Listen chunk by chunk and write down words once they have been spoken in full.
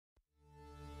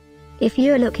If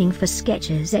you're looking for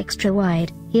Skechers extra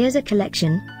wide, here's a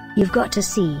collection you've got to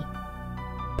see.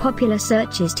 Popular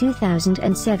searches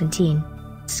 2017.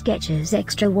 Skechers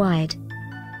extra wide.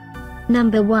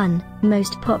 Number 1,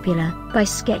 most popular, by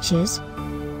Skechers.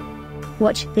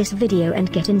 Watch this video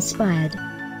and get inspired.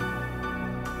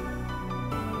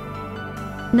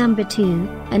 Number 2,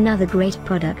 another great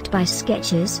product by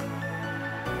Skechers.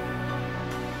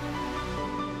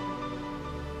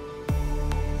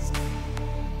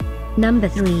 Number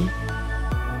 3.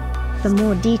 For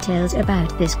more details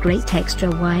about this great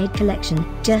extra wide collection,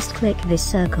 just click this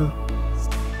circle.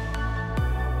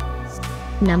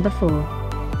 Number 4.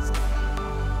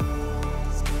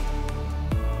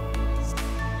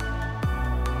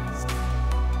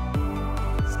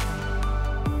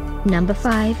 Number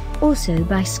 5, also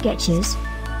by Skechers.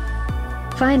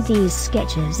 Find these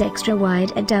Skechers extra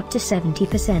wide at up to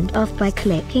 70% off by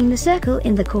clicking the circle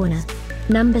in the corner.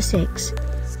 Number 6.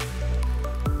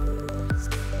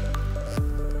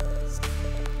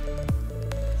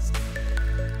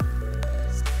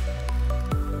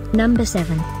 Number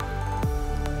 7.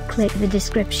 Click the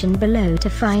description below to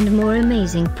find more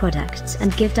amazing products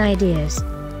and gift ideas.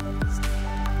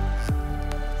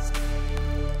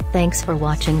 Thanks for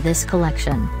watching this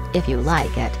collection. If you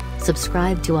like it,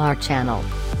 subscribe to our channel.